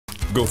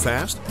Go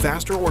fast,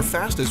 faster, or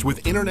fastest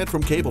with internet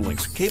from Cable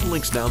Links. Cable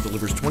Links now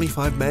delivers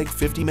 25 meg,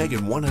 50 meg,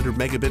 and 100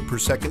 megabit per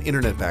second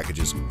internet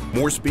packages.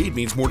 More speed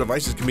means more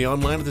devices can be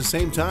online at the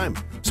same time.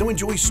 So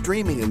enjoy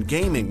streaming and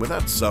gaming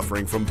without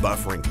suffering from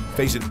buffering.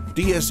 Face it,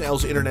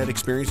 DSL's internet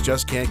experience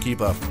just can't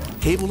keep up.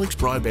 Cable Links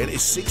broadband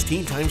is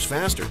 16 times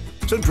faster.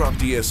 So drop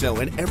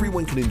DSL and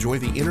everyone can enjoy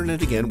the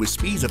internet again with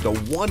speeds up to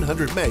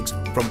 100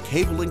 megs from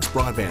Cable Links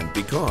broadband,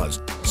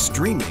 because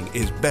streaming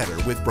is better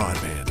with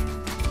broadband.